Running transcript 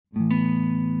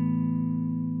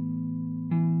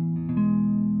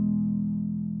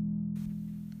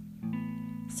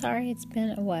Sorry it's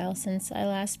been a while since I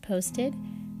last posted,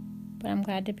 but I'm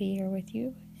glad to be here with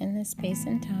you in this space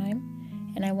and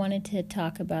time. And I wanted to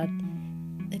talk about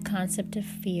the concept of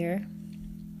fear.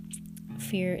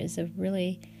 Fear is a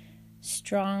really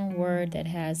strong word that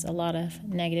has a lot of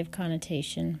negative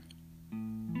connotation.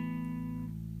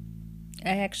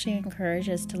 I actually encourage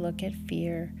us to look at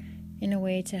fear in a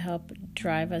way to help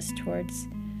drive us towards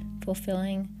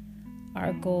fulfilling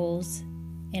our goals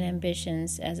and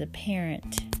ambitions as a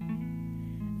parent.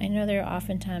 I know there are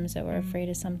often times that we're afraid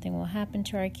of something will happen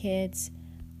to our kids,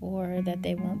 or that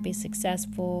they won't be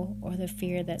successful, or the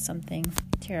fear that something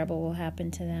terrible will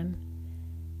happen to them.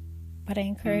 But I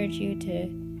encourage you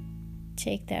to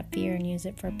take that fear and use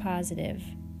it for positive.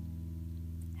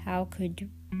 How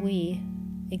could we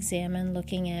examine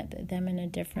looking at them in a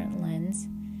different lens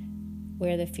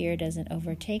where the fear doesn't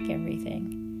overtake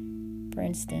everything? For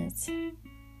instance,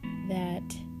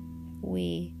 that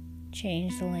we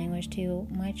change the language to,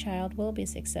 my child will be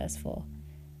successful.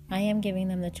 I am giving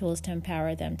them the tools to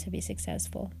empower them to be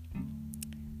successful.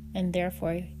 And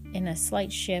therefore, in a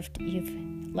slight shift,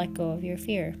 you've let go of your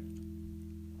fear.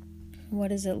 What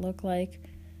does it look like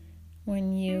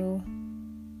when you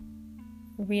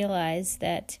realize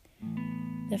that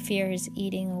the fear is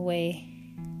eating away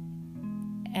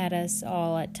at us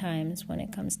all at times when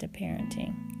it comes to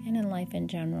parenting and in life in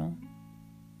general?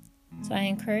 So I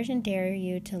encourage and dare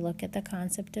you to look at the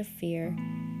concept of fear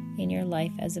in your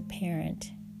life as a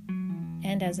parent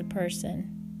and as a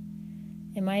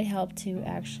person. It might help to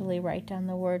actually write down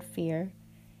the word fear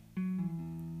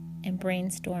and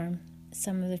brainstorm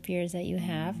some of the fears that you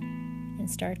have and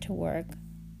start to work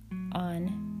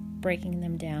on breaking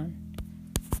them down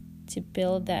to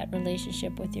build that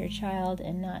relationship with your child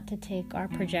and not to take our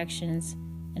projections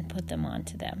and put them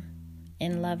onto them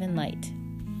in love and light.